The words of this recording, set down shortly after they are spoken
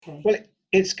Okay. Well,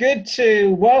 it's good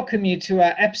to welcome you to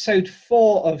our episode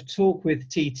 4 of Talk with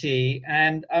TT,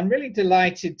 and I'm really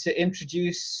delighted to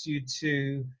introduce you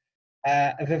to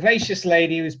a vivacious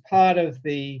lady who's part of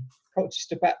the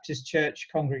Colchester Baptist Church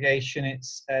congregation.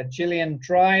 It's Gillian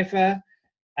Driver,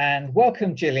 and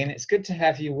welcome, Gillian. It's good to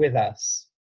have you with us.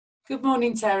 Good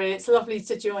morning, Terry. It's lovely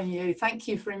to join you. Thank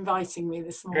you for inviting me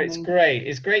this morning. It's great.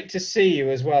 It's great to see you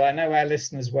as well. I know our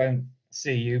listeners won't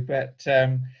see you, but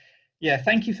yeah,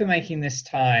 thank you for making this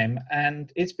time.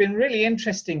 And it's been really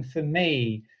interesting for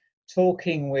me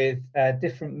talking with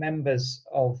different members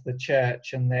of the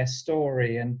church and their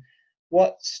story. And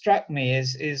what struck me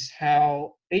is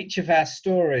how each of our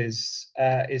stories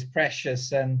is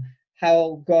precious and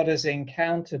how God has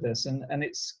encountered us. And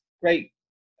it's great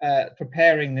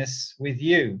preparing this with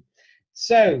you.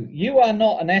 So you are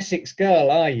not an Essex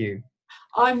girl, are you?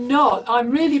 I'm not. I'm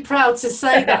really proud to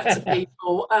say that to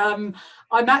people.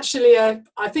 I'm actually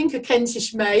I think a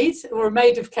Kentish maid, or a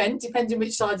maid of Kent, depending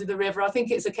which side of the river. I think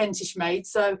it's a Kentish maid.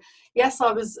 So yes,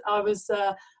 I was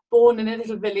born in a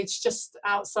little village just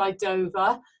outside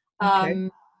Dover, Okay.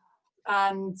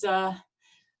 and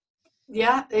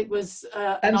yeah, it was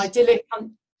an And idyllic.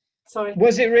 Sorry.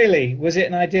 was it really? Was it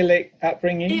an idyllic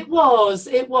upbringing? It was.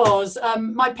 It was.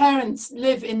 My parents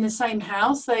live in the same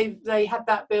house. They had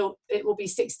that built. It will be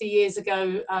 60 years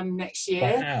ago next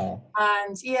year, Wow.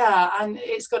 and yeah, and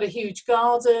it's got a huge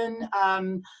garden.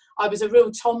 I was a real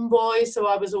tomboy, so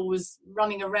I was always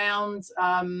running around.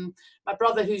 My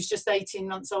brother, who's just 18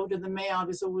 months older than me, I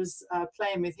was always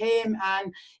playing with him,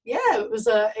 and yeah, it was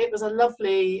a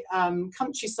lovely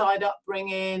countryside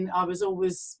upbringing. I was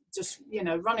always just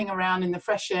running around in the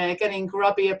fresh air, getting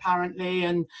grubby apparently,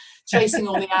 and chasing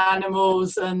all the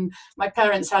animals. And my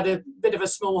parents had a bit of a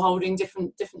small holding,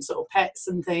 different sort of pets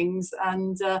and things.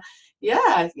 And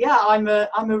yeah, I'm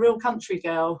a real country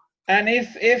girl. And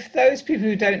if those people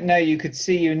who don't know you could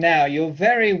see you now, you're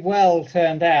very well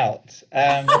turned out.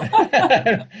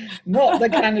 Not the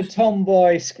kind of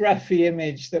tomboy, scruffy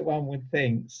image that one would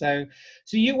think. So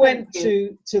you went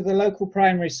to the local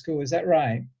primary school, is that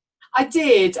right? I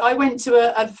did. I went to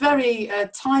a very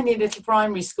tiny little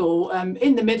primary school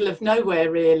in the middle of nowhere,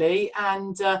 really.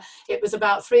 And it was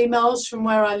about 3 miles from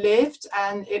where I lived.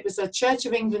 And it was a Church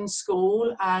of England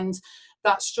school. And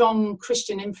that strong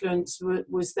Christian influence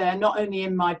was there, not only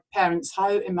in my parents'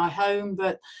 home, in my home,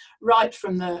 but right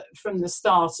from the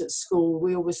start at school.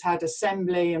 We always had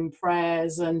assembly and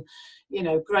prayers and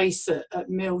grace at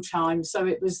mealtime. So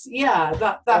it was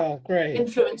that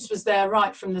influence was there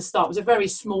right from the start. It was a very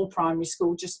small primary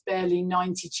school, just barely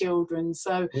 90 children.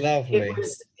 So lovely.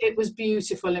 It was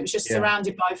beautiful. It was just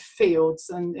surrounded by fields,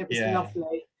 and it was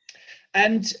lovely.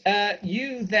 And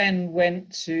you then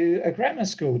went to a grammar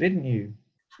school, didn't you?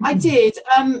 I did.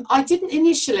 I didn't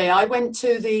initially. I went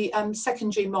to the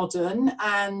secondary modern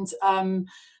and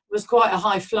was quite a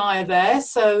high flyer there.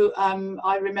 So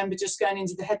I remember just going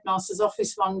into the headmaster's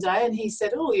office one day, and he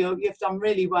said, "Oh, you've done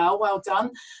really well. Well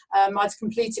done." I'd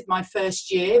completed my first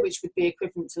year, which would be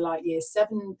equivalent to like year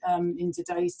 7 in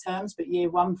today's terms, but year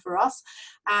 1 for us.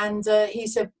 And he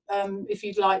said, "If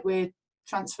you'd like, we'll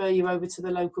transfer you over to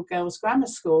the local girls' grammar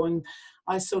school." And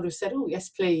I sort of said, "Oh, yes,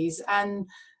 please." And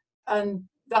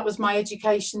that was my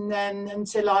education then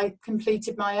until I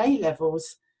completed my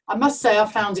A-levels. I must say I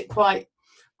found it quite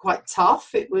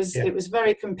tough. It was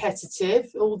very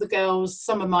competitive. All the girls,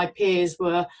 some of my peers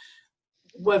were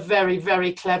very,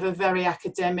 very clever, very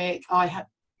academic. I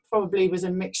probably was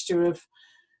a mixture of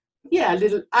a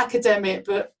little academic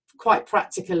but quite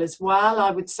practical as well.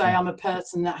 I would say I'm a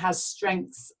person that has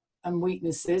strengths and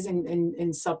weaknesses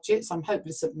in subjects. I'm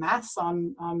hopeless at maths.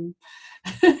 I'm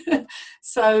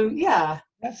so yeah.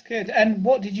 That's good. And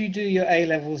what did you do your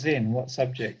A-levels in? What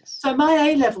subjects? So my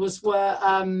A-levels were,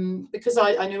 because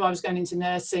I knew I was going into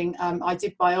nursing, I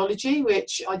did biology,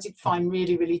 which I did find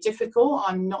really, really difficult.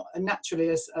 I'm not naturally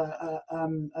a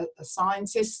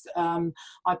scientist.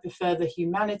 I prefer the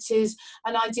humanities.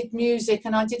 And I did music,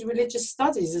 and I did religious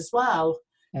studies as well.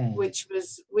 Which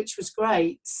was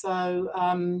great. So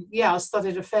I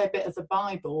studied a fair bit of the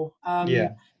Bible.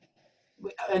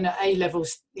 And at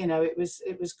A-levels,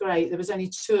 it was great. There was only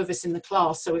 2 of us in the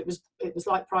class, so it was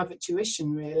like private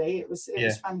tuition, really. It was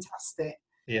fantastic.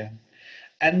 Yeah.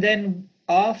 And then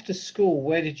after school,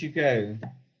 where did you go?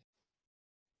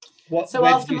 Where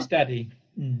did you study?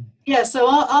 Yeah, so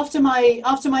after my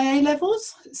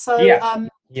A-levels, so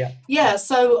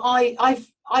so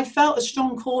I felt a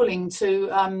strong calling to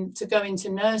go into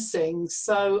nursing.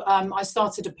 So I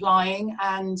started applying,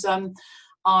 and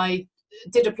I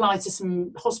did apply to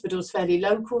some hospitals fairly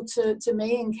local to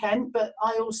me in Kent, but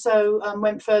I also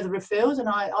went further afield, and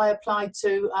I applied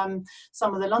to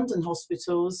some of the London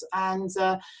hospitals, and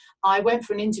I went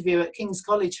for an interview at King's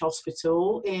College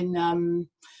Hospital and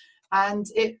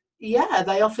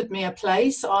they offered me a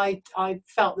place. I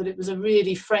felt that it was a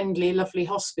really friendly, lovely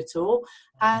hospital,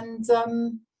 and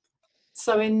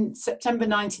so in September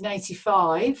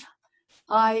 1985,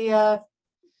 I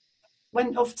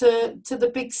went off to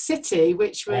the big city,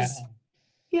 which was,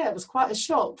 it was quite a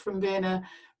shock from being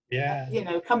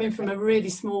coming from a really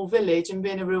small village and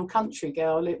being a real country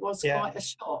girl. It was quite a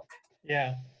shock.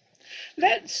 Yeah.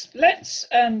 Let's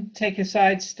take a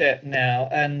sidestep now,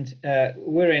 and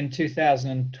we're in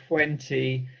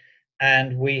 2020,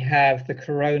 and we have the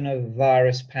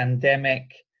coronavirus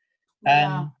pandemic.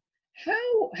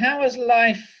 How has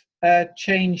life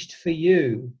changed for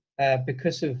you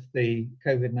because of the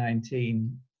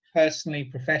COVID-19, personally,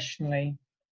 professionally?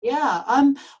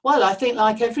 Well, I think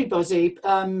like everybody,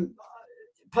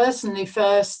 personally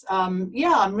first, I'm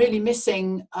really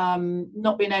missing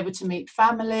not being able to meet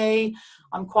family.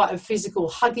 I'm quite a physical,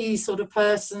 huggy sort of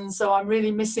person, so I'm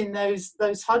really missing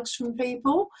those hugs from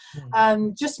people.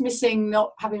 Just missing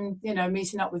not having,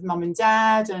 meeting up with mum and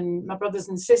dad and my brothers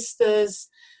and sisters.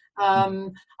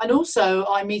 And also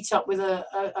I meet up with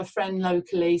a friend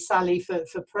locally, Sally, for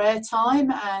prayer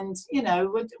time, and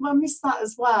we'll miss that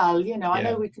as well. I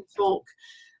know we can talk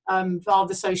via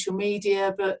the social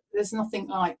media, but there's nothing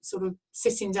like sort of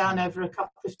sitting down over a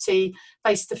cup of tea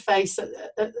face to face at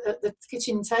the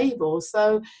kitchen table.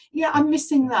 So I'm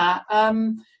missing that.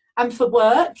 And for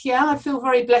work, I feel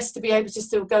very blessed to be able to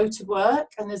still go to work,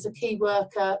 and as a key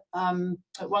worker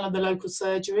at one of the local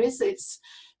surgeries, it's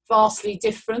vastly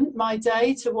different, my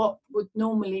day, to what would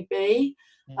normally be.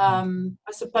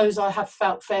 I suppose I have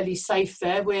felt fairly safe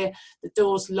there, where the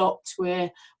door's locked, we're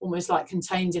almost like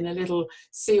contained in a little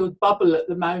sealed bubble at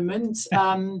the moment.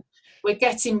 We're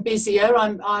getting busier.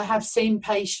 I have seen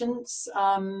patients,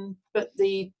 but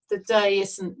the day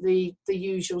isn't the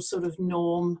usual sort of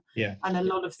norm, and a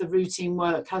lot of the routine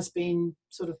work has been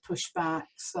sort of pushed back.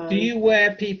 So, do you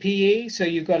wear PPE? So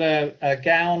you've got a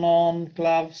gown on,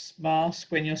 gloves,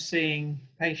 mask when you're seeing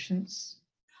patients?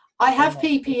 I have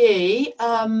PPE.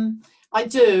 I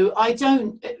do. I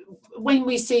don't. When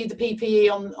we see the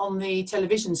PPE on the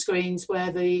television screens,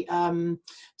 where the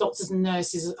doctors and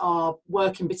nurses are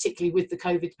working, particularly with the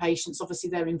COVID patients, obviously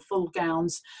they're in full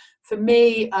gowns. For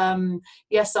me,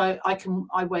 yes, I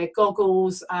wear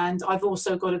goggles, and I've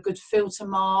also got a good filter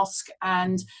mask,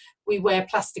 and we wear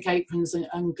plastic aprons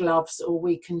and gloves, or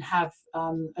we can have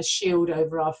a shield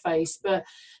over our face. But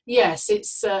yes,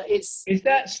 it's. Is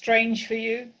that strange for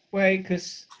you?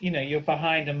 Because you're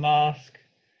behind a mask.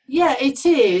 Yeah, it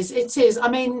is. It is. I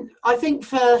mean, I think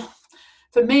for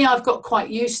me, I've got quite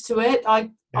used to it. I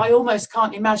almost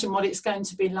can't imagine what it's going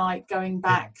to be like going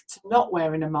back to not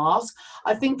wearing a mask.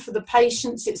 I think for the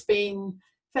patients, it's been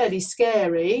fairly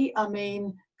scary. I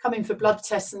mean, coming for blood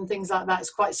tests and things like that is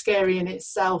quite scary in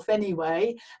itself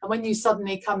anyway. And when you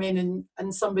suddenly come in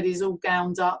and somebody's all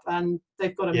gowned up and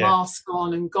they've got a mask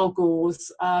on and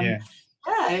goggles,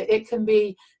 it can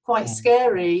be quite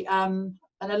scary.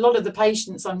 And a lot of the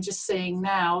patients I'm just seeing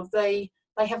now, they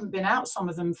haven't been out, some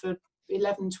of them, for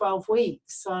 11, 12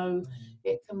 weeks. So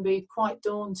it can be quite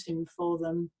daunting for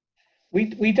them.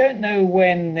 We don't know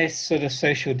when this sort of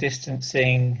social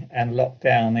distancing and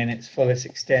lockdown in its fullest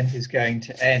extent is going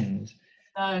to end.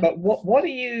 No. But what are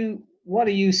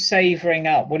you savouring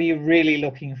up? What are you really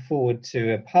looking forward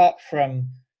to, apart from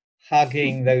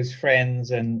hugging those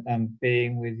friends and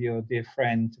being with your dear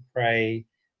friend to pray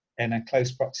in a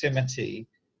close proximity?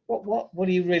 What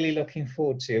are you really looking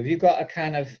forward to? Have you got a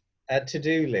kind of a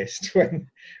to-do list when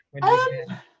you get...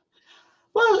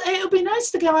 Well, it'll be nice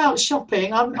to go out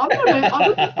shopping. I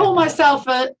wouldn't call myself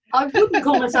a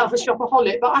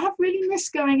shopaholic, but I have really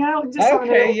missed going out and just having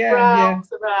a little browse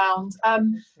around.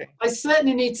 I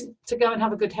certainly need to go and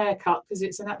have a good haircut, because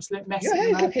it's an absolute mess. Your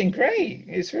hair's looking great.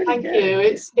 It's really good. Thank you.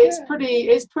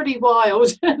 It's pretty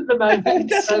wild at the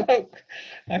moment.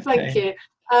 Thank you.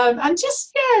 And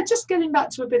just getting back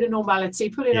to a bit of normality,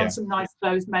 putting on some nice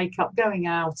clothes, makeup, going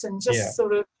out, and just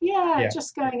sort of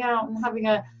just going out and having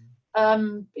a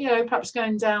perhaps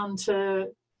going down to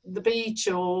the beach,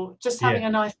 or just having a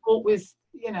nice walk with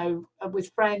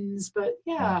friends. But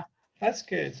that's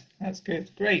good.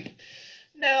 Great.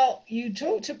 Now, you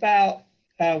talked about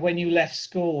when you left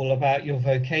school, about your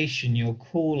vocation, your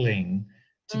calling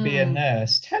to be a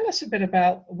nurse. Tell us a bit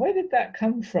about, where did that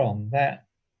come from, that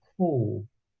call?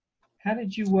 How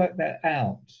did you work that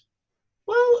out?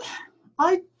 Well,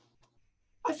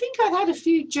 I think I'd had a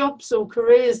few jobs or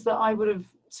careers that I would have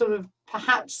sort of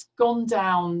perhaps gone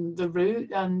down the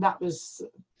route, and that was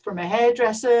from a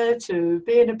hairdresser to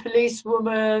being a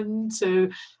policewoman to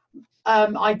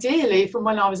ideally from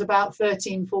when I was about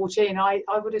 13, 14, I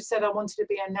would have said I wanted to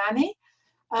be a nanny.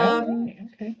 Oh, Um, right,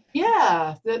 okay.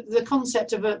 yeah, the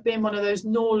concept of it being one of those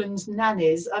Norland's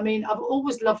nannies. I mean, I've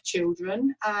always loved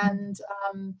children, and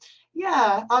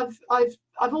yeah, I've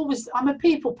always, I'm a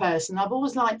people person. I've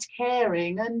always liked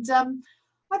caring, and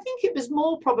I think it was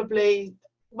more probably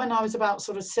when I was about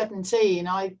sort of 17.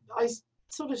 I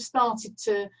sort of started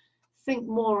to think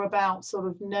more about sort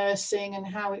of nursing and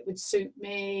how it would suit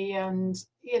me, and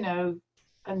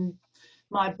and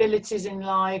my abilities in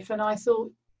life. And I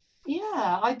thought,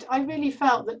 yeah, I really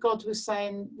felt that God was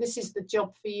saying, this is the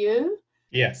job for you.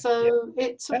 Yeah, So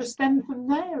it sort of that's stemmed from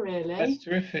there, that's really.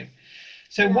 terrific.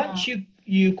 So Yeah. once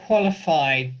you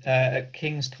qualified at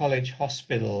King's College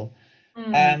Hospital,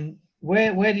 Mm.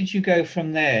 where did you go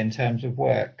from there in terms of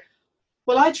work?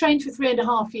 Well, I trained for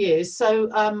 3.5 years.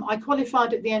 So I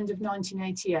qualified at the end of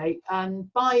 1988.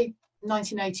 And by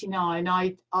 1989,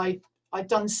 I'd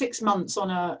done 6 months on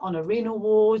a renal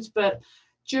ward. But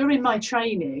during my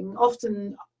training,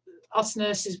 often us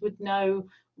nurses would know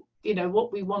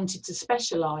what we wanted to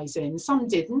specialize in. Some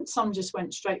didn't, some just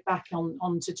went straight back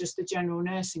onto just the general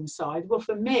nursing side. Well,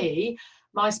 for me,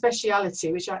 my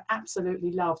speciality, which I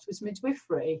absolutely loved, was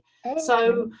midwifery. Oh, okay.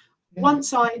 So Yeah.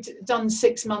 once I'd done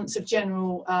 6 months of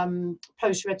general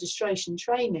post-registration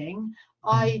training,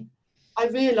 Mm. I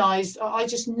realised, I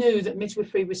just knew that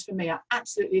midwifery was for me. I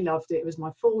absolutely loved it. It was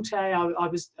my forte. I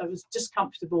was just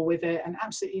comfortable with it, and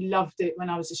absolutely loved it when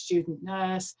I was a student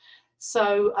nurse.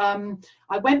 So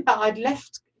I went back. I'd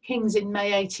left King's in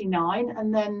May '89,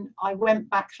 and then I went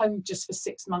back home just for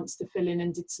 6 months to fill in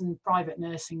and did some private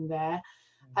nursing there.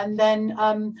 And then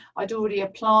I'd already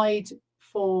applied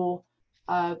for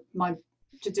my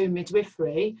to do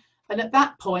midwifery, and at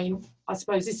that point, I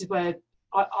suppose this is where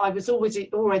I was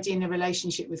already in a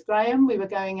relationship with Graham. We were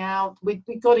going out. We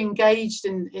got engaged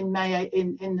in May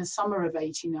in the summer of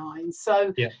 '89.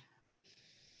 So Yeah.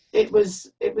 it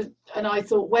was, and I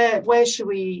thought, where should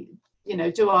we,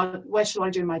 where shall I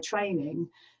do my training?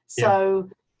 Yeah. So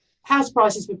house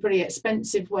prices were pretty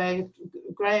expensive where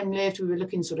Graham lived. We were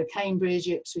looking sort of Cambridge,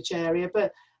 Ipswich area,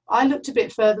 but I looked a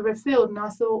bit further afield and I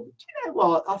thought, do you know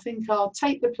what? I think I'll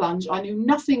take the plunge. I knew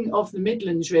nothing of the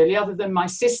Midlands really, other than my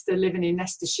sister living in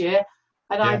Leicestershire.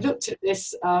 And I Yeah. looked at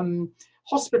this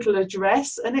hospital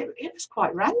address, and it was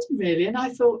quite random really. And I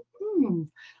thought,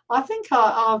 I think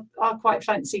I'll quite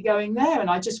fancy going there. And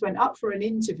I just went up for an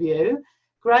interview.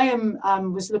 Graham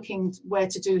was looking where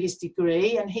to do his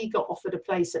degree, and he got offered a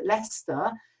place at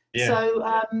Leicester. Yeah. So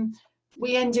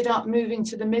we ended up moving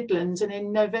to the Midlands, and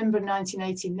in November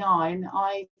 1989,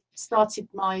 I started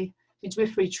my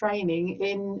midwifery training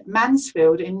in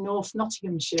Mansfield in North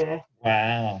Nottinghamshire.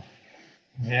 Wow.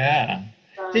 Yeah.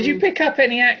 Did you So pick up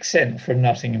any accent from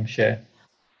Nottinghamshire?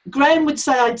 Graham would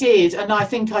say I did, and I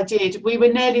think I did. We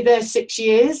were nearly there 6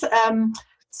 years.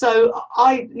 So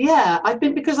I've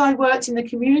been, because I worked in the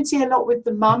community a lot with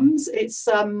the mums. It's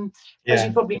as you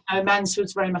Yeah. probably know,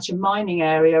 Mansfield's very much a mining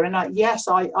area, and I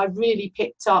really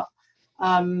picked up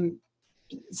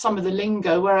some of the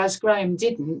lingo, whereas Graham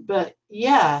didn't. But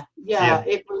Yeah.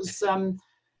 it was.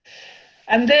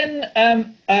 And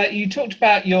then you talked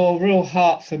about your real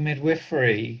heart for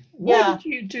midwifery. Where Yeah, did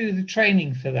you do the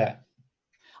training for that?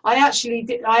 I actually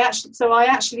did. I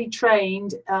actually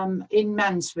trained in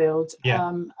Mansfield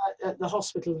Yeah. at the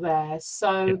hospital there.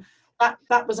 So Yeah.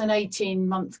 that was an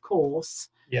 18-month course.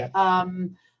 Yeah.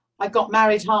 I got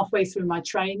married halfway through my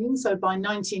training. So by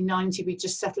 1990, we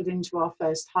just settled into our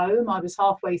first home. I was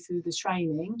halfway through the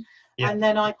training, Yeah. and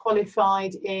then I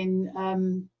qualified in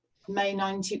May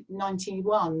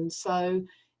 1991. So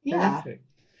yeah. Terrific.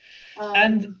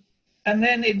 And Um, and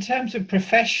then in terms of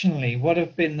professionally, what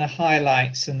have been the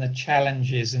highlights and the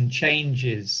challenges and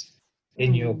changes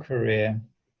in your hmm. career?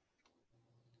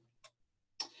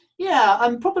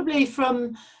 Yeah, probably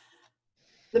from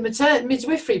the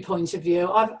midwifery point of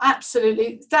view, I've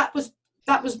absolutely, that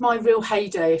was my real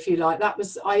heyday, if you like.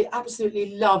 I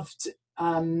absolutely loved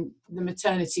the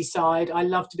maternity side. I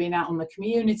loved being out on the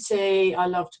community. I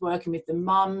loved working with the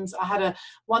mums. I had a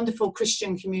wonderful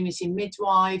Christian community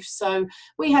midwife, so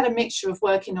we had a mixture of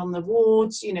working on the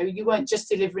wards. You weren't just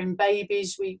delivering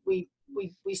babies. We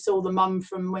saw the mum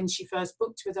from when she first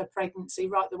booked with her pregnancy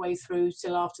right the way through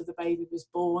till after the baby was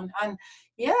born. And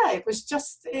yeah, it's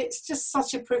just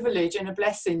such a privilege and a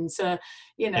blessing to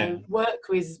Yeah. work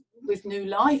with new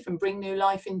life and bring new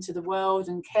life into the world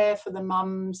and care for the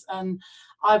mums. And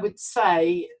I would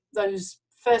say those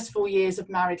first 4 years of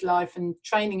married life and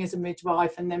training as a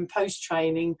midwife, and then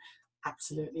post-training,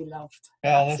 absolutely loved.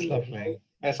 Oh, Absolutely. that's lovely.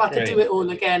 That's if I great. could do it all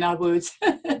again, I would.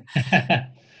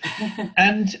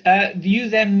 And you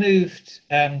then moved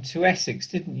to Essex,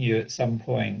 didn't you, at some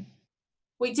point?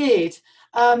 We did.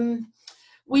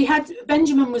 We had,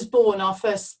 Benjamin was born, our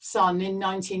first son, in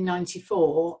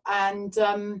 1994, and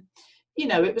you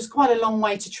know, it was quite a long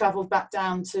way to travel back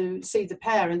down to see the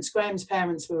parents. Graham's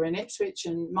parents were in Ipswich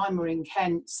and mine were in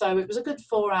Kent, so it was a good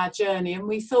 4-hour journey, and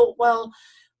we thought, well,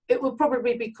 it will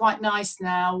probably be quite nice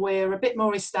now. We're a bit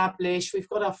more established, we've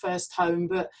got our first home,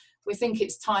 but we think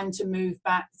it's time to move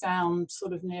back down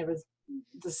sort of nearer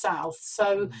the south.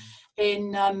 So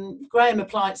Graham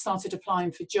started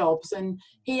applying for jobs, and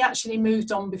he actually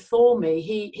moved on before me.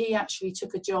 He actually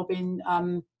took a job in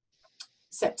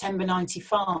September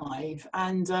 95,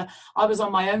 and I was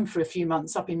on my own for a few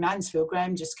months up in Mansfield.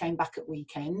 Graham just came back at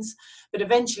weekends, but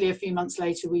eventually a few months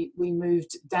later we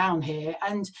moved down here,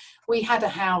 and we had a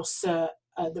house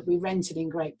that we rented in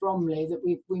Great Bromley that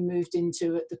we moved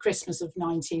into at the Christmas of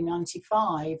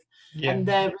 1995. And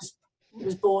there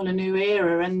was born a new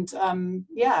era, and and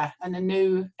a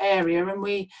new area, and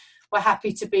we were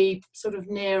happy to be sort of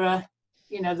nearer,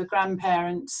 you know, the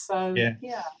grandparents. So yeah.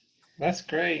 That's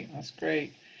great. That's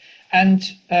great. And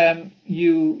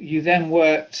you then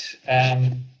worked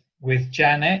with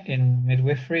Janet in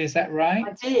midwifery, is that right?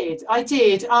 I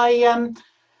did.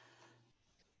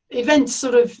 Events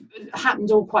sort of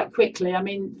happened all quite quickly. I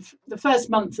mean, the first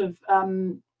month of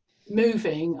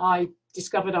moving, I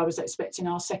discovered I was expecting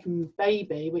our second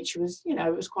baby, which was, you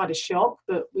know, it was quite a shock,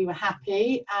 but we were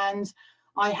happy. And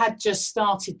I had just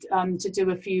started to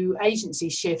do a few agency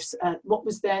shifts at what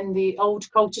was then the old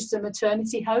Colchester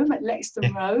maternity home at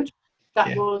Lexton Road.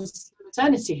 That was the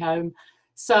maternity home.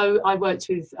 So I worked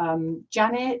with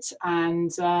Janet,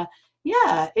 and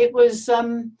it was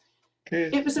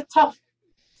a tough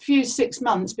few 6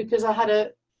 months, because I had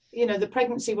the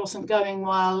pregnancy wasn't going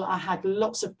well. I had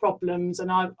lots of problems, and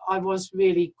I was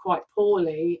really quite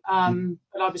poorly,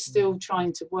 but I was still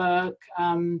trying to work.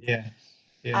 And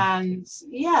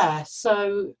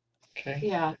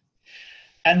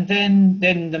and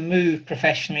then the move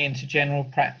professionally into general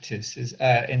practice is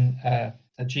in a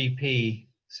GP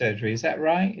surgery, is that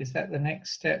right? Is that the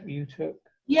next step you took?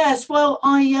 Yes, well,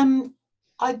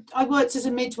 I worked as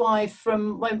a midwife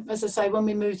from when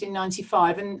we moved in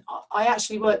 95, and I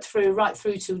actually worked right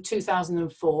through to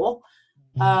 2004.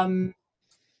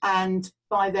 And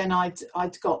by then I'd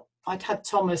had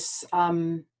Thomas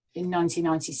in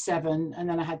 1997, and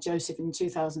then I had Joseph in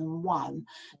 2001.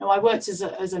 Now I worked as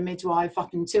a midwife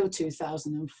up until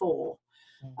 2004.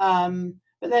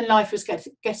 But then life was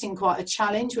getting quite a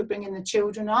challenge with bringing the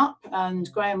children up, and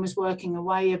Graham was working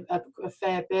away a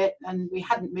fair bit, and we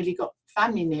hadn't really got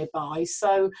family nearby.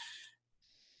 So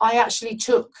I actually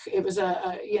it was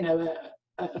a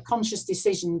conscious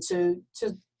decision to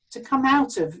come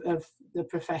out of the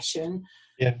profession.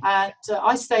 And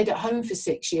I stayed at home for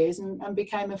 6 years and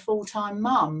became a full-time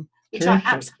mum, which I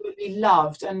absolutely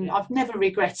loved, and I've never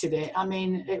regretted it. I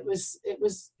mean, it was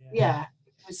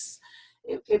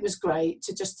great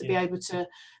to be able to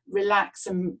relax,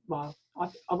 and well,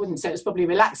 I wouldn't say it was probably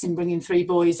relaxing bringing 3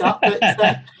 boys up, but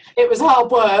it was hard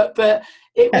work, but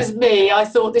it was me. I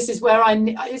thought this is where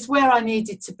it's where I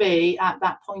needed to be at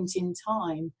that point in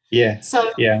time.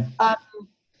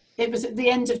 It was at the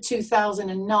end of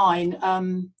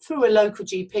 2009, through a local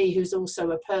GP who's also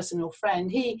a personal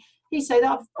friend. He said,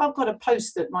 I've got a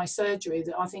post at my surgery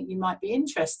that I think you might be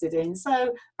interested in.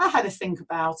 So I had to think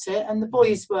about it, and the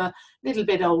boys were a little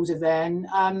bit older then.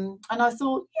 And I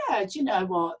thought, do you know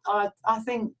what? I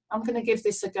think I'm going to give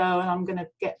this a go, and I'm going to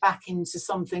get back into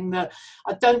something that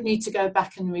I don't need to go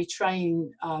back and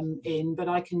retrain in, but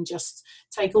I can just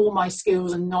take all my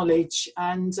skills and knowledge,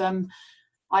 and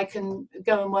I can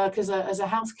go and work as a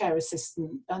healthcare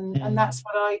assistant. And that's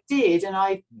what I did. And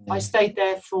I stayed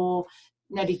there for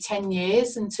nearly 10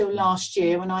 years until last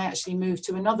year, when I actually moved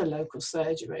to another local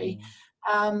surgery,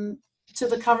 to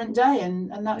the current day,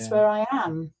 and that's where I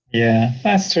am. Yeah,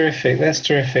 that's terrific. That's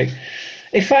terrific.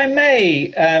 If I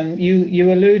may,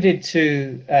 you alluded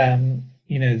to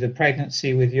the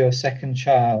pregnancy with your second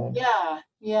child.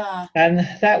 Yeah. And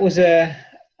that was it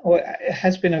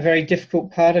has been a very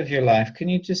difficult part of your life. Can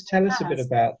you just tell us a bit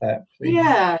about that, please?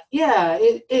 Yeah.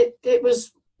 It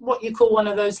was what you call one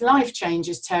of those life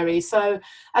changes, Terry. So,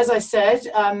 as I said,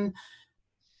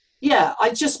 Yeah, I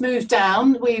just moved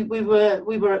down. We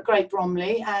were at Great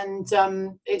Bromley, and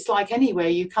it's like anywhere,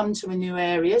 you come to a new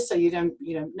area, so you don't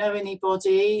know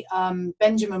anybody.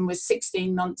 Benjamin was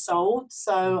 16 months old,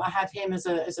 so I had him as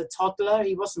a toddler.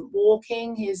 He wasn't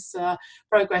walking. His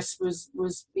progress was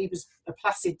he was a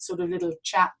placid sort of little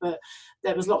chap, but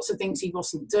there was lots of things he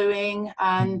wasn't doing.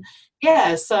 And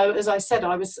yeah, so as I said,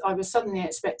 I was suddenly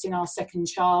expecting our second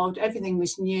child. Everything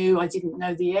was new. I didn't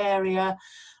know the area.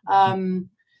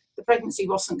 The pregnancy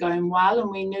wasn't going well,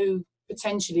 and we knew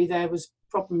potentially there was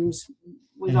problems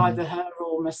with either her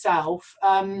or myself.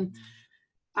 And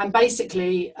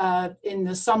basically, in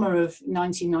the summer of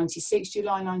 1996,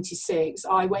 July 96,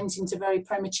 I went into very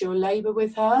premature labour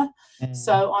with her.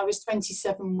 So I was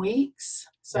 27 weeks.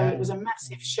 So it was a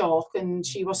massive shock, and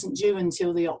she wasn't due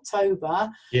until the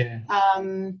October. Yeah.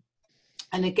 And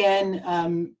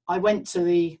again, I went to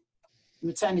the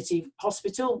maternity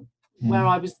hospital where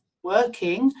I was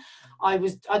working.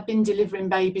 I'd been delivering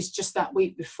babies just that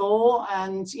week before,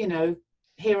 and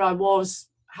here I was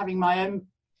having my own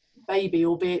baby,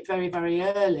 albeit very, very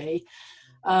early,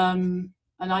 and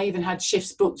I even had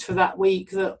shifts booked for that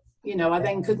week that I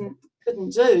then couldn't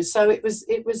do. So it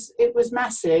was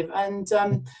massive. And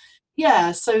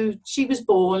so she was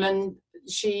born, and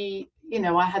she,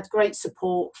 I had great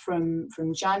support from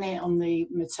Janet on the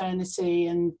maternity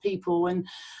and people. And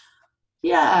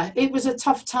yeah, it was a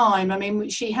tough time. I mean,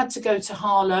 she had to go to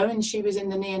Harlow, and she was in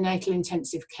the neonatal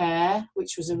intensive care,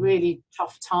 which was a really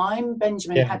tough time.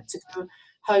 Benjamin had to go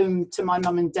home to my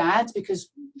mum and dad,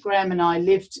 because Graham and I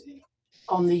lived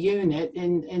on the unit,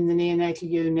 in the neonatal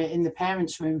unit, in the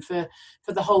parents' room for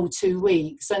the whole 2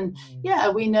 weeks. And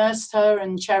we nursed her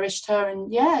and cherished her,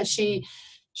 and she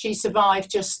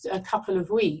survived just a couple of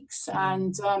weeks.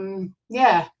 And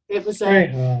it was very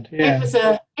hard.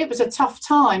 it was a tough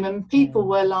time, and people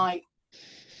were like,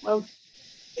 well,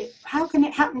 how can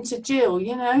it happen to Jill?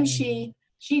 She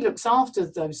looks after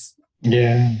those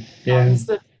times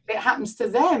that it happens to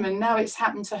them, and now it's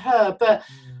happened to her. But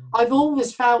I've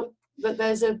always felt that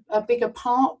there's a bigger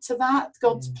part to that,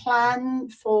 God's plan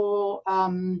for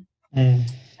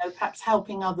perhaps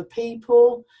helping other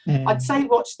people. I'd say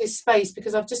watch this space,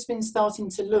 because I've just been starting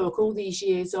to look all these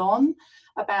years on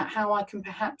about how I can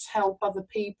perhaps help other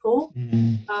people.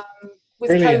 With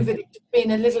Brilliant. COVID, it's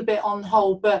been a little bit on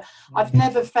hold, but I've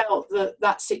never felt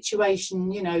that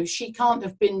situation, she can't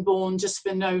have been born just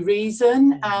for no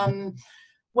reason.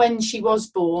 When she was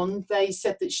born, they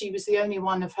said that she was the only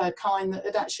one of her kind that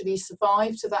had actually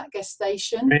survived to that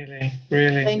gestation.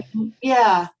 Really?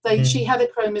 She had a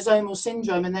chromosomal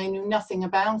syndrome, and they knew nothing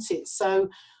about it. So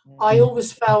I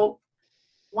always felt,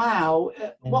 wow,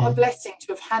 what a blessing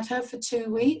to have had her for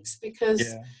 2 weeks, because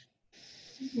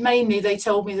mainly they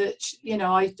told me that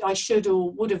I should or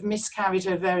would have miscarried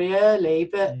her very early,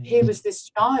 but here was this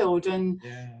child, and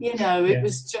it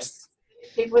was just,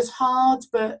 it was hard,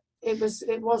 but it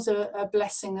was a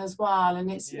blessing as well.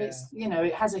 And it's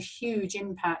it has a huge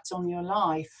impact on your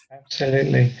life.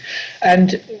 Absolutely.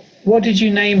 And what did you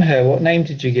name her? What name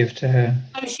did you give to her?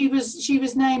 So she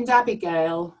was named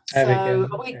Abigail. Abigail,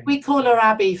 So okay. we call her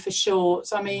Abby for short.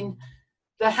 I mean,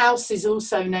 the house is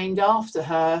also named after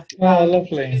her. Oh,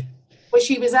 lovely. Well,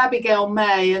 she was Abigail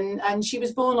May, and she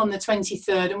was born on the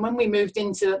 23rd. And when we moved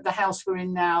into the house we're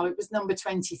in now, it was number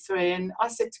 23. And I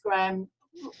said to Graham,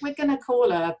 we're going to call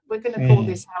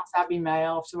this house Abby May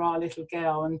after our little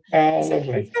girl. And he said,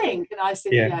 lovely. you think? And I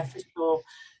said, yeah, for sure.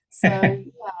 So,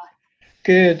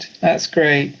 Good. That's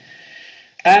great.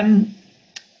 And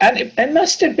it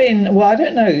must have been, well, I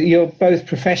don't know, you're both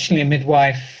professionally a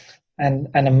midwife and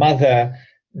a mother,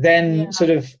 then sort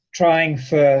of trying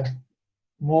for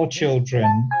more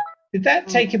children. Did that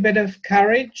take a bit of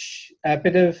courage, a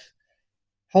bit of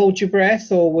hold your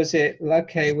breath, or was it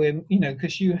okay,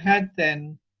 because you had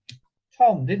then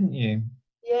Tom, didn't you?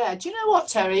 Yeah, do you know what,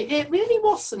 Terry? It really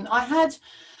wasn't. I had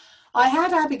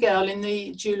Abigail in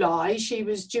the July. She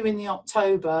was due in the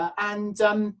October, and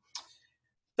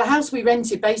the house we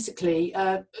rented basically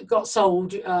got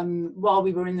sold while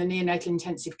we were in the neonatal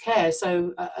intensive care.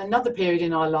 So another period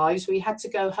in our lives, we had to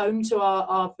go home to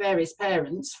our various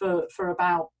parents for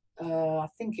about I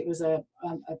think it was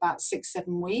about 6-7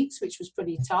 weeks, which was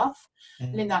pretty tough.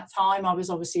 And in that time, I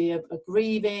was obviously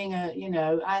grieving,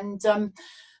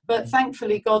 but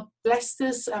thankfully God blessed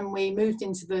us, and we moved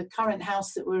into the current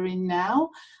house that we're in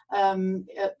now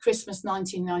at Christmas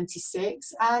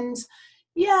 1996. And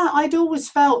I'd always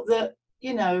felt that,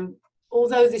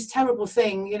 although this terrible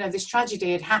thing, this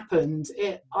tragedy had happened,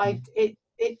 it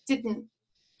didn't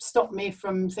stop me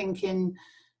from thinking,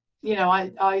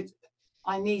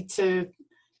 I need to,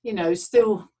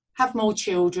 still have more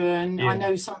children. Yeah. I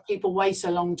know some people wait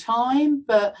a long time,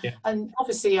 but Yeah. and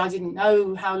obviously I didn't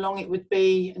know how long it would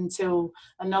be until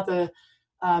another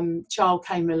child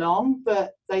came along.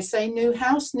 But they say new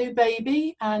house, new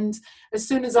baby, and as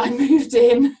soon as I moved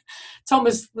in,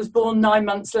 Thomas was born 9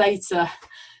 months later.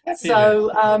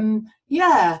 So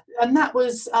yeah, and that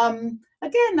was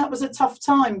again, that was a tough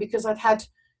time because I'd had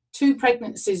 2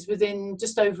 pregnancies within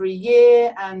just over a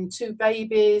year and 2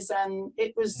 babies, and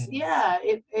it was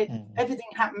everything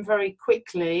happened very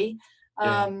quickly.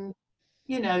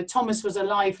 You know, Thomas was a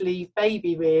lively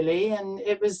baby really, and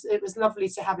it was lovely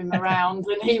to have him around.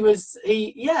 And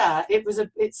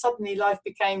it suddenly life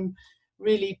became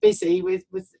really busy with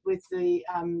the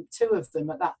 2 of them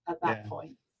at that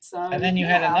point. So and then you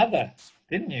had another,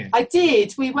 didn't you? I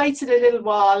did. We waited a little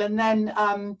while, and then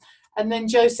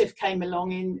Joseph came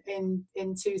along in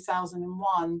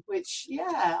 2001, which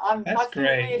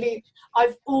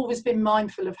I've always been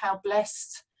mindful of how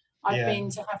blessed I've been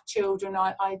to have children.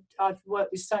 I've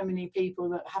worked with so many people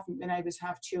that haven't been able to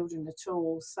have children at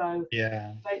all. So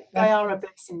they are a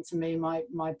blessing to me,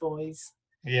 my boys.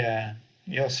 Yeah,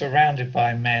 you're surrounded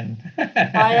by men.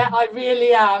 I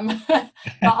really am. But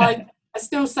I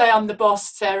still say I'm the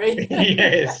boss, Terry.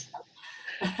 Yes.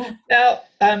 Now,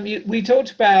 we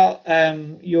talked about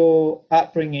your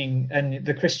upbringing and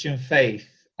the Christian faith.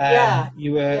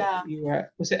 You were.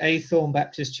 Was it Aythorne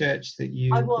Baptist Church that you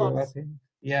grew up in?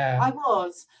 Yeah, I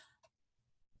was.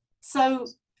 So,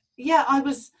 yeah, I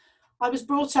was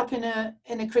brought up in a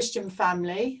Christian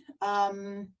family.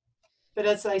 But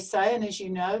as they say, and as you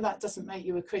know, that doesn't make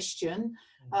you a Christian.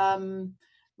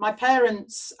 My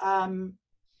parents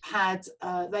had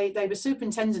they were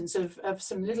superintendents of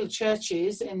some little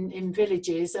churches in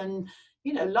villages, and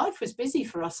you know, life was busy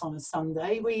for us on a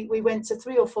Sunday. We went to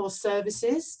 3 or 4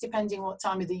 services depending what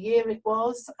time of the year it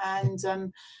was. And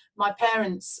my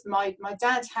parents, my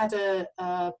dad had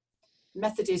a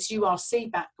Methodist URC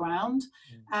background,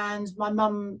 and my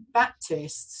mum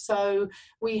Baptist, so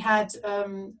we had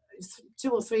 2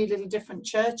 or 3 little different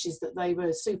churches that they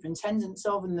were superintendents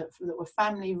of, and that were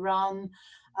family run.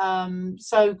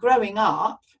 So growing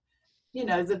up, you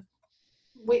know,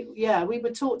 we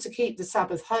were taught to keep the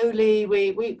Sabbath holy.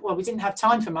 We didn't have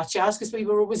time for much else because we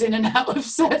were always in and out of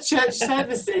church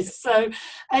services. So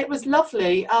it was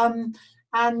lovely.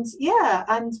 And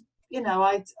you know,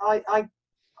 I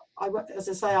as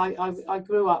I say, I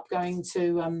grew up going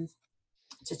to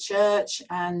church,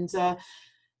 and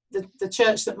the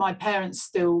church that my parents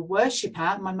still worship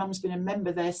at. My mum's been a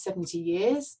member there 70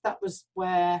 years. That was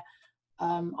where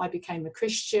I became a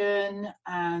Christian,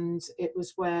 and it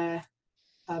was where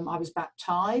I was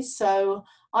baptized. So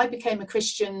I became a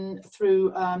Christian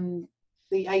through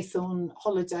the Aythorne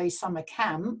Holiday Summer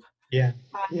Camp.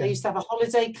 They used to have a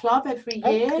holiday club every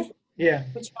year,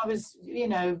 which I was, you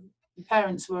know,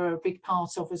 parents were a big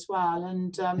part of as well.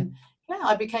 And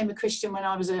I became a Christian when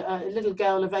I was a little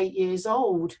girl of 8 years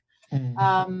old.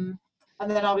 And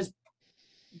then I was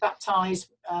baptized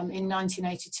in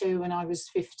 1982 when I was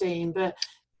 15. But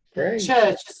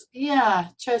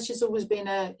church has always been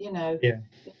a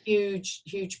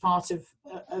huge part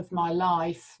of my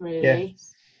life, really.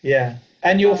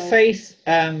 And your faith,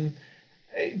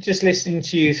 just listening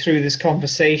to you through this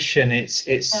conversation,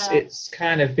 it's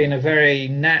kind of been a very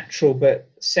natural but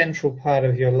central part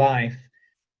of your life,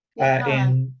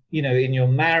 in your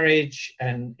marriage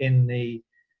and in the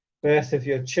birth of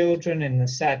your children, in the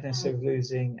sadness of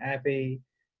losing Abby.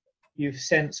 You've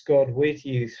sensed God with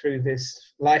you through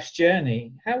this life's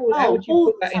journey. How would you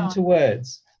put that into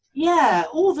words? Yeah,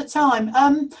 all the time.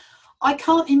 I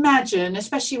can't imagine,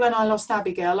 especially when I lost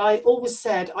Abigail, I always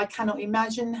said I cannot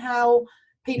imagine how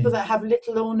people that have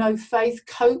little or no faith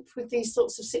cope with these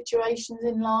sorts of situations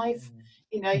in life.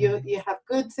 You know, you have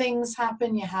good things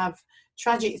happen, you have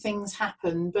tragic things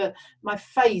happen, but my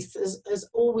faith has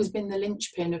always been the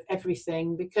linchpin of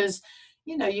everything, because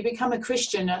you know, you become a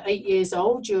Christian at 8 years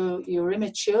old, you're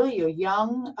immature, you're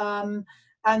young,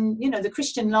 and you know, the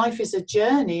Christian life is a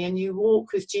journey, and you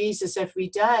walk with Jesus every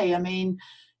day. I mean,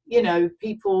 you know,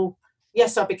 people,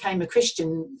 yes, I became a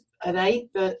Christian at 8,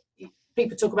 but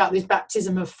people talk about this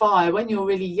baptism of fire. When you're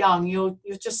really young, you're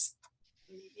just,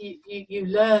 you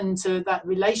learn to, that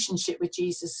relationship with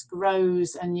Jesus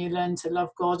grows, and you learn to love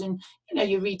God, and you know,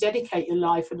 you rededicate your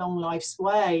life along life's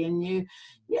way, and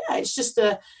it's just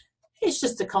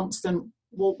a constant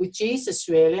walk with Jesus,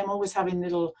 really. I'm always having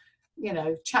little, you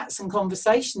know, chats and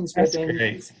conversations with him.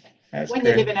 Great. When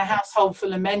you live in a household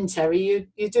full of men, Terry,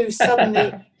 you do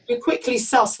suddenly you quickly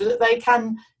suss that they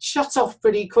can shut off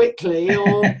pretty quickly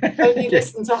or only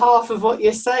listen to half of what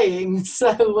you're saying.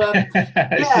 So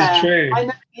This is true.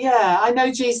 I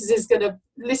know Jesus is going to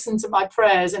listen to my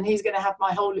prayers, and he's going to have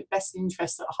my whole best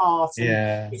interest at heart,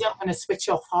 and he's not going to switch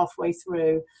off halfway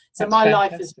through. So That's my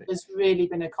fantastic. life has really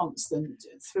been a constant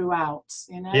throughout,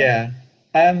 you know. Yeah.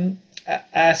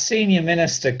 Our senior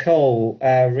minister, Cole,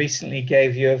 recently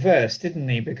gave you a verse, didn't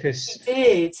he? Because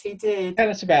He did. Tell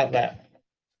us about that.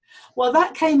 Well,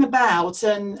 that came about,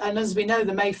 and as we know,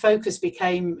 the May Focus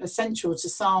became essential to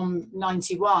Psalm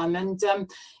 91. And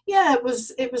it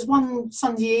was one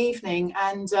Sunday evening,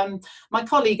 and my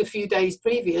colleague a few days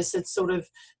previous had sort of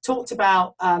talked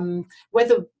about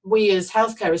whether we as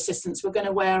healthcare assistants were going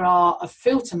to wear a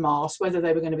filter mask, whether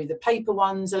they were going to be the paper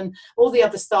ones, and all the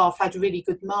other staff had really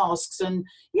good masks. And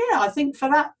I think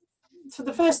for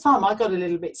the first time, I got a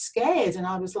little bit scared, and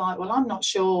I was like, well, I'm not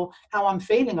sure how I'm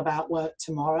feeling about work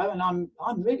tomorrow, and I'm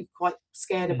really quite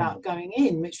scared about going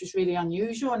in, which was really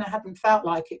unusual, and I hadn't felt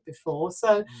like it before.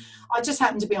 So I just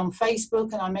happened to be on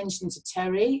Facebook, and I mentioned to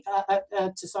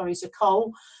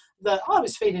Cole that I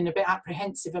was feeling a bit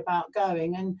apprehensive about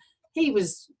going, and he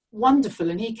was wonderful,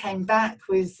 and he came back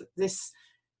with this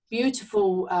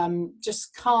beautiful,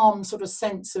 just calm sort of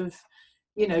sense of,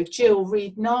 Jill,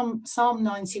 read Psalm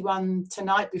 91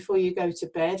 tonight before you go to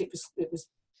bed. It was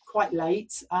quite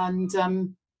late, and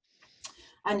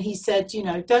he said,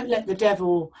 don't let the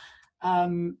devil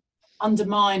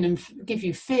undermine and give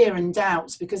you fear and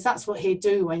doubts, because that's what he'd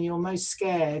do when you're most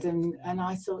scared. And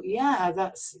I thought,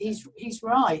 he's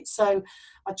right. So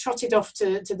I trotted off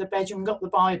to the bedroom, got the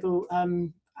Bible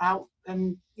out,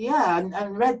 and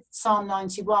read Psalm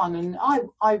 91, and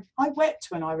I wept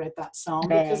when I read that psalm,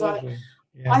 because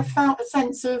I felt a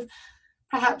sense of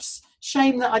perhaps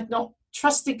shame that I'd not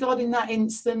trusted God in that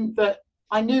instant, but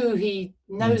I knew he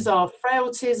knows our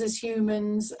frailties as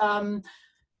humans. And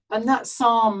that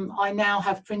psalm I now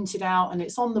have printed out, and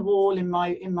it's on the wall in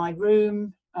my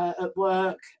room at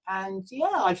work. And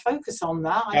I focus on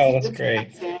that. I keep looking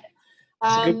at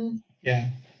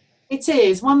it. It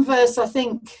is one verse. I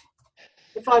think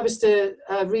if I was to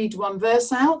read one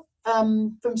verse out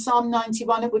from Psalm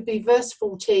 91, it would be verse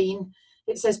 14.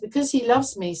 It says, because he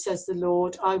loves me, says the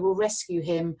Lord, I will rescue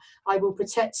him. I will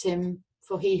protect him,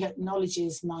 for he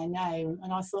acknowledges my name.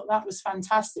 And I thought that was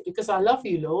fantastic, because I love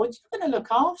you, Lord. You're going to look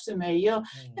after me. You're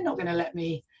not going to let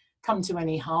me come to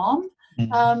any harm.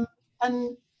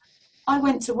 And I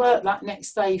went to work that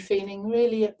next day feeling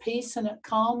really at peace and at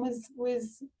calm with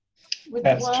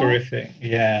That's the world. Terrific.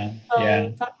 Yeah.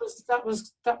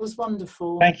 That was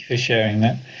wonderful. Thank you for sharing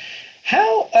that.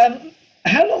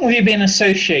 How long have you been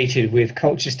associated with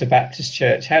Colchester Baptist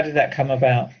Church? How did that come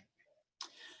about?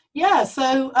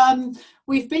 So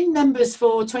we've been members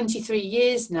for 23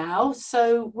 years now.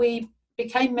 So we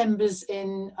became members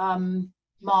in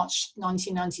March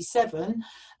 1997.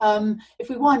 If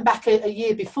we wind back a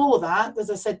year before that, as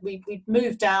I said, we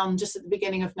moved down just at the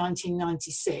beginning of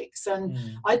 1996, and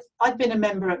I'd been a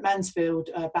member at Mansfield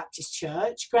Baptist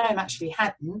Church. Graham actually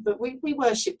hadn't, but we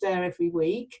worshipped there every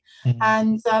week.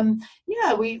 And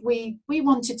we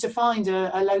wanted to find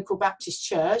a local Baptist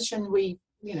church, and we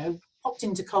popped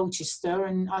into Colchester,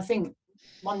 and I think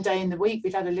one day in the week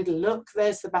we'd had a little look.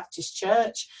 There's the Baptist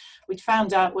church. We'd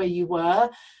found out where you were.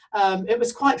 It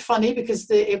was quite funny, because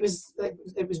it was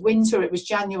winter, it was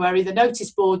January. The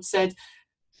notice board said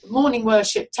morning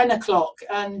worship 10 o'clock,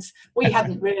 and we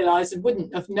hadn't realised and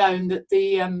wouldn't have known that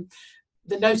the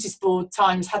notice board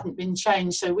times hadn't been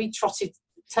changed. So we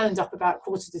turned up about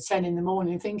 9:45 in the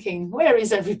morning thinking, where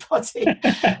is everybody?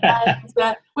 And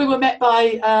we were met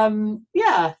by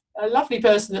a lovely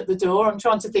person at the door. I'm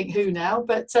trying to think who now,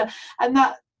 but and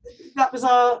that was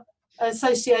our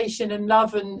association and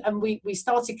love, and we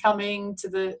started coming to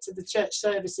the church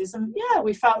services, and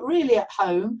we felt really at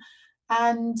home,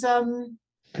 and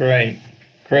great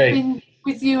been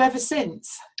with you ever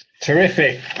since.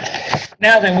 Terrific.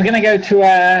 Now then, we're going to go to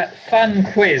our fun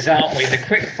quiz, aren't we? The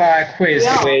quick fire quiz,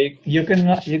 where you're going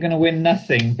to win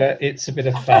nothing, but it's a bit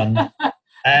of fun.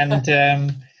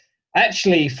 And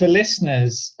actually, for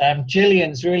listeners,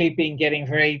 Gillian's really been getting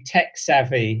very tech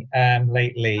savvy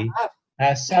lately.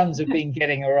 Our sons have been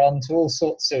getting her on to all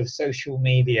sorts of social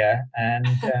media, and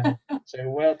so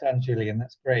well done, Gillian.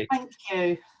 That's great. Thank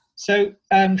you. So,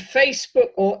 Facebook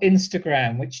or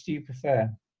Instagram, which do you prefer?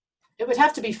 It would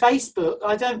have to be Facebook.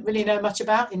 I don't really know much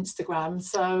about Instagram,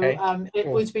 so it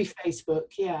would be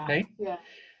Facebook. Yeah. Okay. Yeah.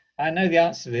 I know the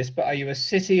answer to this, but are you a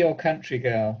city or country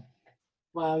girl?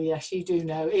 Well, yes, you do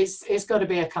know. It's got to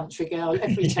be a country girl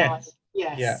every time.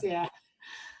 Yes. Yeah.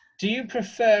 Do you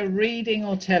prefer reading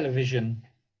or television?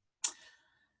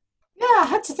 I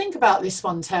had to think about this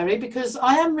one, Terry, because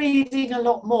I am reading a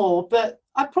lot more, but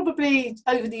I probably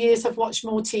over the years have watched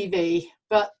more TV.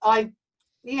 But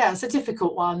yeah, it's a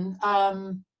difficult one. I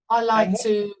And like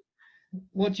to,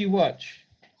 what do you watch?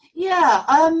 yeah,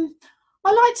 I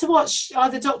like to watch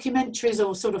either documentaries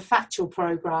or sort of factual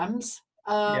programs.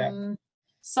 Yeah.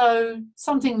 So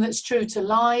something that's true to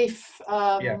life.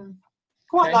 Yeah.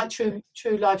 Quite Okay. like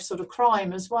true life sort of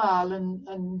crime as well, and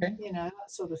Okay. you know,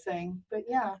 that sort of thing. But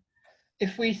yeah.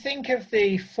 If we think of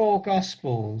the four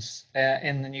Gospels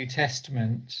in the New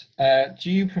Testament, do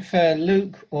you prefer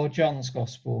Luke or John's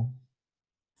Gospel?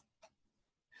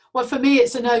 Well, for me,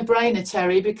 it's a no-brainer,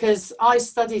 Terry, because I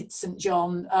studied St.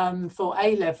 John for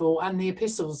A level and the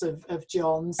epistles of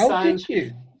John. Oh, So did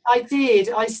you? I did.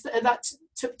 That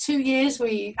took 2 years.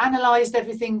 We analysed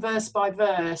everything verse by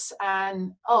verse,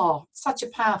 and such a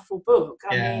powerful book.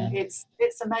 I Yeah. mean,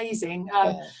 it's amazing.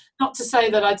 Oh, Not to say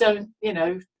that I don't,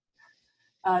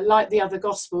 like the other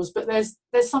Gospels, but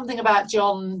there's something about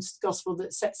John's Gospel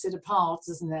that sets it apart,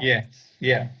 isn't it? yeah.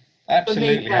 Yeah. For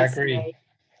me Absolutely, I agree. personally,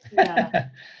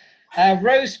 yeah.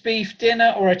 Roast beef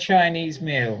dinner or a Chinese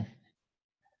meal?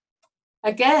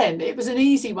 Again, it was an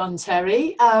easy one,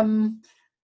 Terry.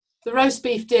 The roast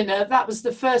beef dinner, that was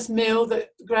the first meal that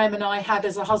Graham and I had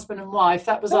as a husband and wife.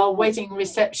 That was our wedding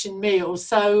reception meal.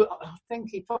 So I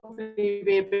think he'd probably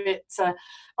be a bit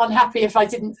unhappy if I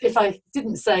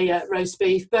didn't say roast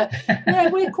beef. But yeah,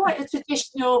 we're quite a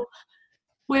traditional.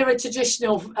 We're a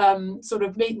traditional sort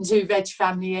of meat and two veg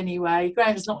family anyway.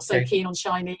 Graham's not so Okay. keen on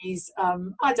Chinese.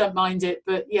 I don't mind it,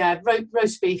 but yeah,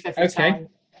 roast beef every time.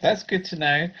 That's good to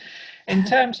know. In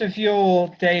terms of your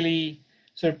daily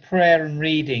sort of prayer and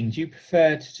reading, do you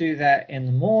prefer to do that in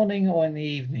the morning or in the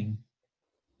evening?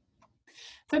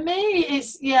 For me,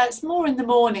 it's more in the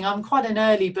morning. I'm quite an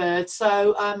early bird,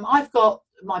 so I've got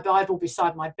my Bible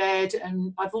beside my bed,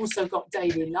 and I've also got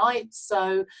daily light.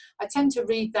 So I tend to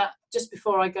read that just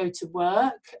before I go to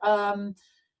work.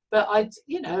 But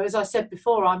as I said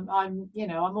before, I'm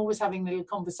always having little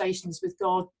conversations with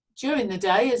God during the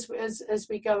day as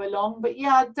we go along. But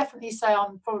yeah, I'd definitely say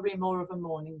I'm probably more of a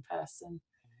morning person.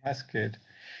 That's good.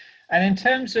 And in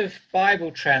terms of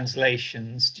Bible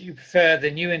translations, do you prefer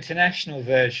the New International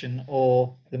Version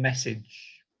or the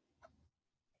Message?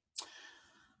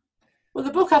 Well,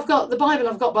 the Bible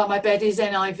I've got by my bed is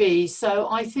NIV, so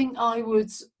I think I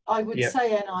would say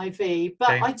NIV.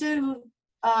 But Okay.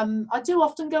 I do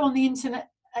often go on the internet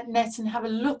and have a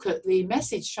look at the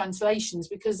Message translations,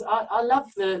 because I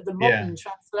love the modern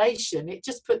translation. It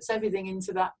just puts everything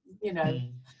into that,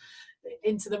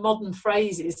 into the modern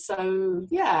phrases. So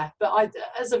yeah, but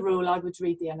as a rule, I would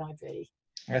read the NIV.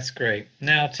 That's great.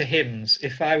 Now to hymns.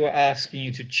 If I were asking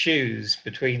you to choose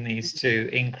between these two,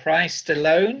 In Christ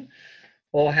Alone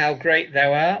or How Great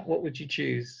Thou Art, what would you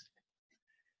choose?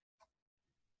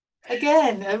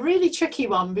 Again, a really tricky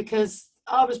one, because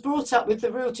I was brought up with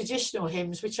the real traditional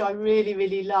hymns, which I really,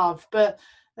 really love. But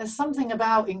there's something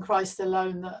about In Christ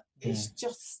Alone that is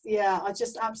just, I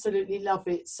just absolutely love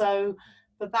it. So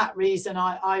for that reason,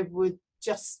 that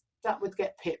would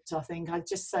get pipped, I think. I'd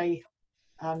just say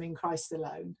In Christ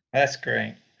Alone. That's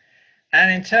great. And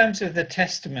in terms of the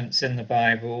testaments in the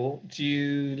Bible, do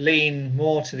you lean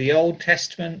more to the Old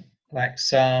Testament, like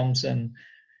Psalms and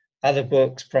other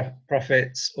books,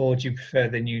 prophets, or do you prefer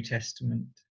the New Testament?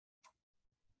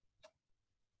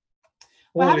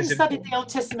 Well, having studied the Old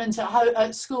Testament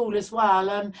at school as well,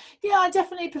 I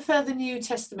definitely prefer the New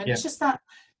Testament. It's just that,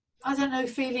 I don't know,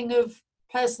 feeling of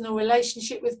personal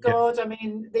relationship with God. I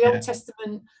mean, the Old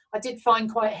Testament I did find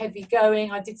quite heavy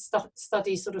going. I did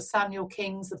study sort of Samuel,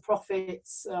 Kings, the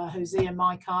prophets, Hosea,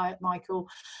 Michael,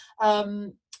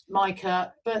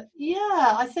 Micah. But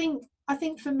yeah, I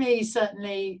think for me,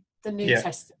 certainly the New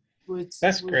Testament would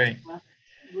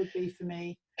be for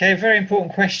me. Okay, very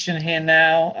important question here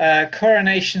now.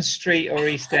 Coronation Street or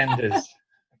EastEnders?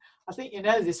 I think you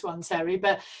know this one, Terry,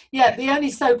 but yeah, the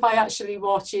only soap I actually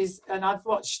watch and I've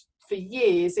watched for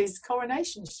years, is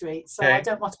Coronation Street. So I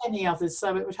don't watch any others,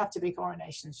 so it would have to be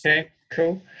Coronation Street. Okay,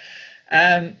 cool.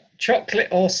 Chocolate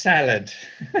or salad?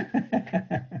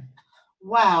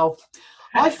 Wow.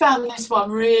 I found this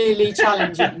one really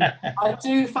challenging. I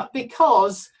do,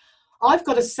 because I've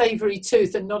got a savoury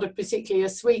tooth and not particularly a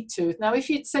sweet tooth. Now, if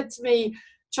you'd said to me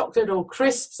chocolate or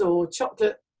crisps or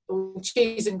chocolate or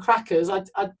cheese and crackers, I'd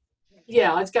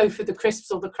go for the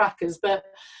crisps or the crackers. But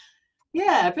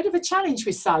yeah, a bit of a challenge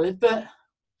with salad, but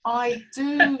I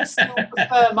do still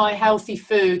prefer my healthy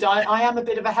food. I am a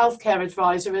bit of a healthcare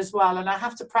advisor as well, and I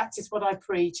have to practice what I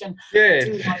preach. And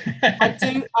good.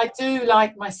 I do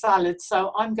like my salad,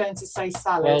 so I'm going to say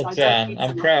salad. Well done.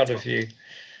 I'm proud of you.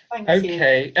 Thank you.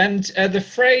 Okay, and the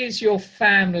phrase "your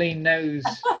family know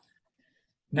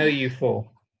you for,"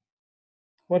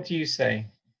 what do you say?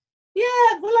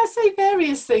 Yeah, well, I say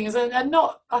various things, and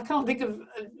not, I can't think of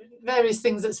various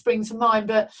things that spring to mind,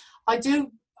 but I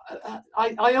do.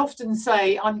 I often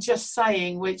say I'm just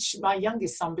saying, which my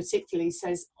youngest son particularly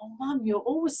says, "Oh, Mum, you're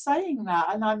always saying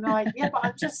that," and I'm like, "Yeah, but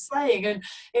I'm just saying." And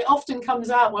it often comes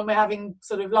out when we're having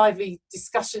sort of lively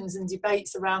discussions and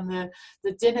debates around the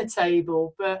dinner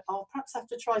table. But I'll perhaps have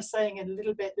to try saying it a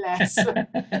little bit less.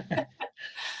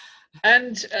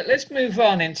 And let's move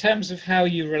on in terms of how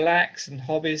you relax and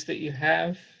hobbies that you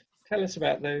have. Tell us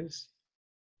about those.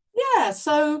 Yeah,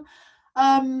 so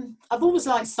I've always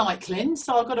liked cycling,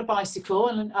 so I've got a bicycle,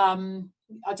 and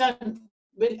I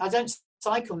don't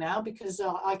cycle now because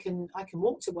I can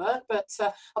walk to work, but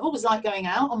I've always liked going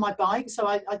out on my bike, so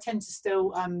I tend to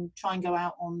still try and go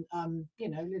out on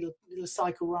little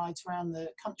cycle rides around the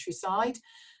countryside.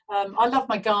 I love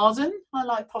my garden. I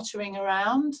like pottering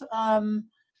around.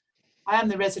 I am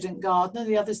the resident gardener.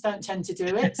 The others don't tend to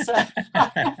do it, so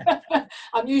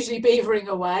I'm usually beavering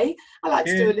away. I like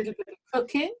to do a Good. little bit of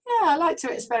cooking. Yeah, I like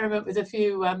to experiment with a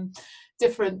few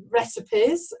different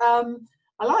recipes.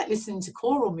 I like listening to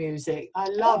choral music. Oh,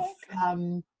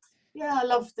 okay. I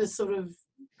love the sort of,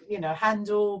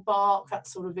 Handel, Bach, that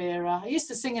sort of era. I used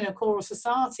to sing in a choral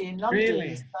society in London,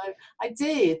 Really? so I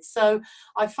did. So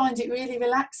I find it really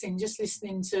relaxing just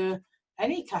listening to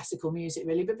any classical music,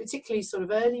 really, but particularly sort of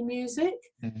early music.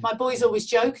 My boys always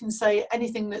joke and say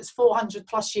anything that's 400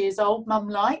 plus years old, Mum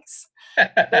likes.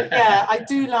 But yeah, I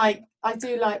do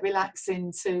like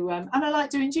relaxing too, and I like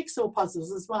doing jigsaw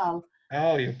puzzles as well.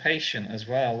 Oh, you're patient as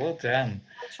well. Well done.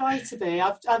 I try to be.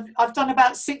 I've done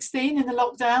about 16 in the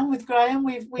lockdown with Graham.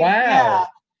 We've Wow.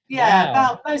 yeah, Wow.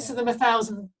 about most of them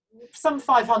 1,000, some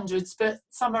 500s, but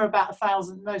some are about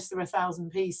 1,000. Most are 1,000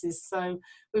 pieces. So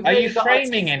we've Are you really got our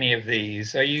framing teeth. any of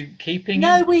these? Are you keeping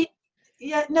No,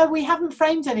 them? we haven't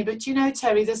framed any. But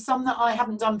Terry, there's some that I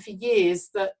haven't done for years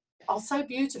that are so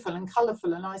beautiful and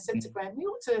colourful. And I said to Graham, we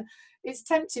ought to. It's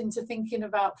tempting to thinking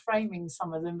about framing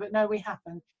some of them, but no, we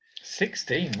haven't.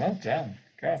 16. Well done.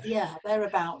 Gosh. Yeah,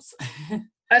 thereabouts.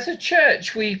 As a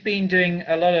church, we've been doing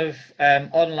a lot of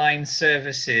online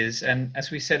services, and as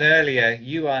we said earlier,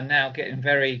 you are now getting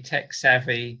very tech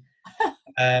savvy.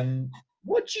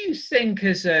 What do you think,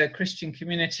 as a Christian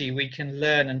community, we can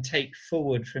learn and take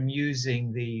forward from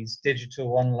using these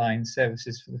digital online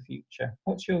services for the future?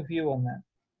 What's your view on that?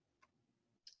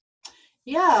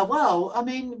 Yeah, well, I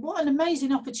mean, what an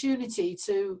amazing opportunity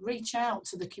to reach out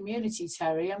to the community,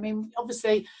 Terry. I mean,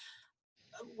 obviously,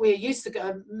 we're used to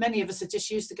go, many of us are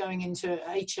just used to going into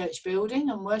a church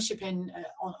building and worshipping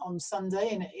on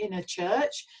Sunday in a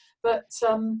church. But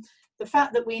the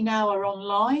fact that we now are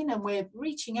online and we're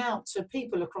reaching out to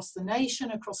people across the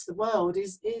nation, across the world,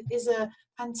 is a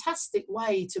fantastic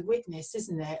way to witness,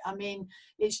 isn't it? I mean,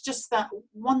 it's just that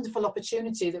wonderful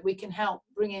opportunity that we can help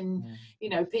bring in,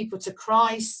 people to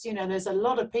Christ. There's a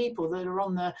lot of people that are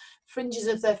on the fringes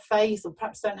of their faith, or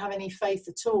perhaps don't have any faith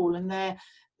at all, and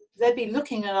they'd be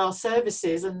looking at our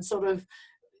services and sort of,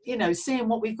 seeing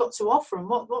what we've got to offer, and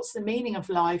what's the meaning of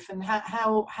life, and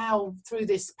how through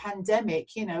this pandemic,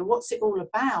 what's it all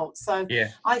about. So Yeah.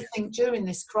 I think during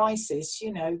this crisis,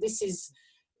 this is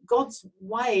God's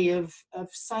way of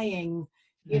saying,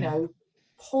 Mm.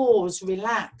 pause,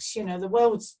 relax. The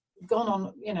world's gone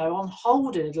on, on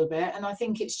hold a little bit, and I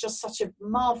think it's just such a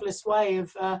marvelous way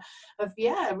of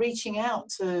reaching out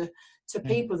to Mm.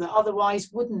 people that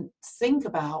otherwise wouldn't think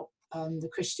about the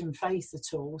Christian faith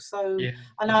at all. So, Yeah.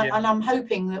 Yeah. and I'm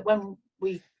hoping that when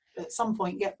we at some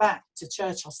point get back to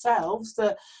church ourselves,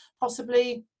 that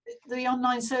possibly the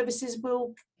online services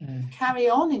will Mm. carry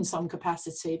on in some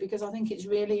capacity, because I think it's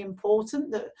really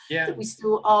important that Yeah. we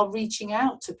still are reaching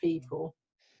out to people.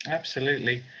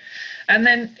 Absolutely. And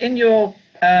then in your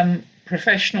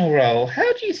professional role,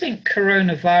 how do you think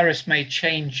coronavirus may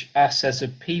change us as a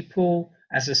people,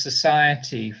 as a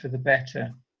society for the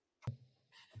better?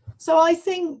 So I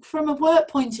think from a work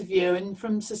point of view and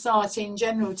from society in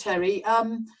general, Terry,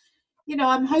 I'm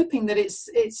hoping that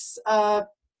it's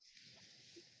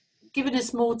given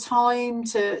us more time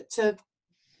to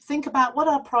think about what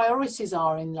our priorities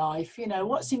are in life.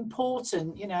 What's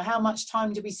important. How much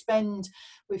time do we spend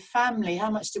with family? How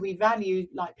much do we value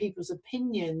like people's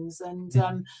opinions? And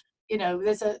Mhm.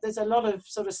 there's a lot of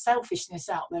sort of selfishness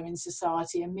out there in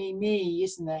society, and me,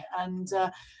 isn't it? And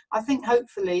I think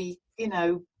hopefully,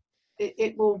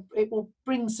 it will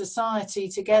bring society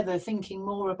together, thinking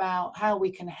more about how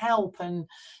we can help, and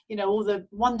all the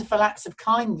wonderful acts of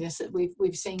kindness that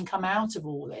we've seen come out of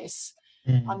all this.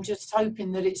 I'm just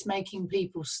hoping that it's making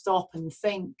people stop and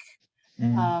think,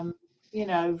 you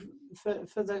know,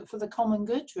 for the common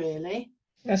good, really.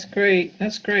 That's great.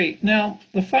 That's great. Now,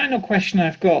 the final question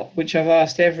I've got, which I've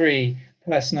asked every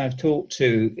person I've talked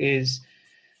to, is,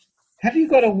 have you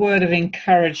got a word of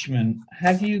encouragement?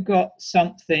 Have you got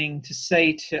something to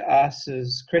say to us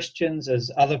as Christians,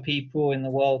 as other people in the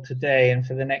world today, and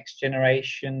for the next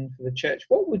generation, for the church?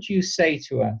 What would you say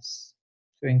to us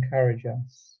to encourage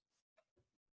us?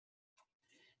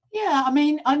 Yeah, I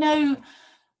mean, I know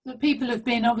that people have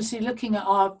been obviously looking at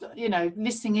our, you know,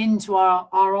 listening into our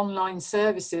online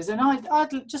services, and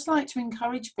I'd just like to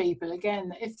encourage people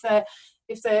again, if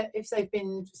they've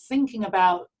been thinking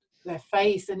about their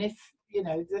faith, and if, you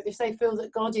know, if they feel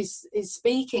that God is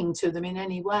speaking to them in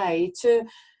any way, to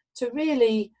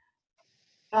really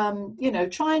you know,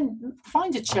 try and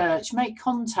find a church, make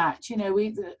contact. You know,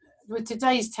 with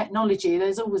today's technology,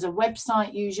 there's always a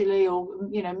website usually, or,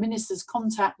 you know, ministers'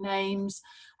 contact names.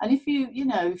 And if you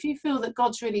know, if you feel that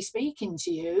God's really speaking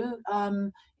to you,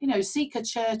 you know, seek a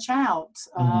church out.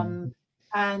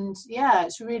 And yeah,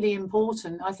 it's really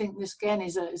important. I think this again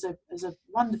is a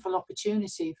wonderful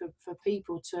opportunity for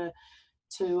people to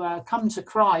come to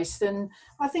Christ. And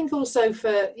I think also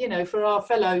for, you know, for our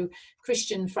fellow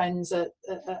Christian friends at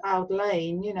Auld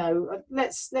Lane, you know,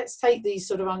 let's take these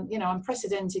sort of you know,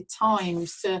 unprecedented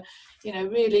times to, you know,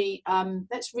 really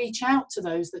let's reach out to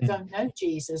those that don't know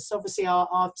Jesus. Obviously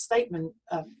our statement,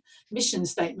 mission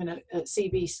statement at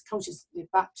CB Colchester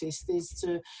Baptist is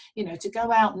to, you know, to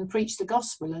go out and preach the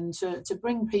gospel and to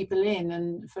bring people in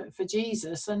and for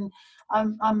Jesus. And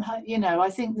I'm you know, I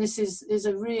think this is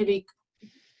a really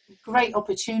great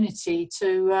opportunity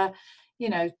to you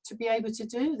know, to be able to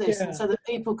do this, and so that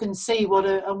people can see what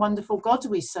a wonderful God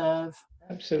we serve.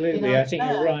 Absolutely, I think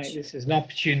you're right. This is an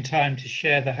opportune time to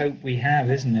share the hope we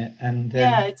have, isn't it? And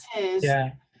yeah, it is.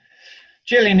 Yeah,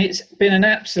 Gillian, it's been an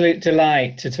absolute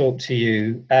delight to talk to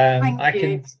you. Thank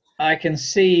you. I can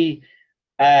see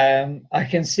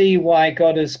why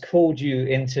God has called you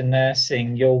into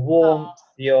nursing. Your warmth,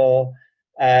 you're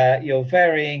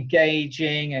very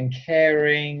engaging and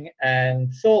caring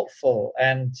and thoughtful,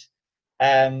 and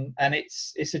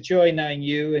it's a joy knowing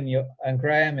you and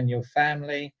Graham and your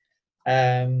family.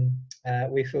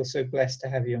 We feel so blessed to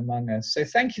have you among us. So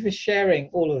thank you for sharing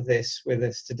all of this with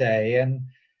us today,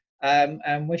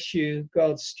 and wish you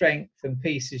God's strength and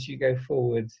peace as you go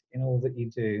forward in all that you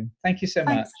do. Thank you so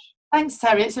much. Thanks,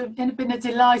 Terry. It's been a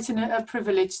delight and a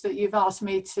privilege that you've asked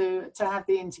me to have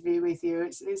the interview with you.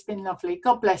 It's been lovely.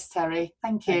 God bless, Terry.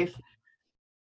 Thank you.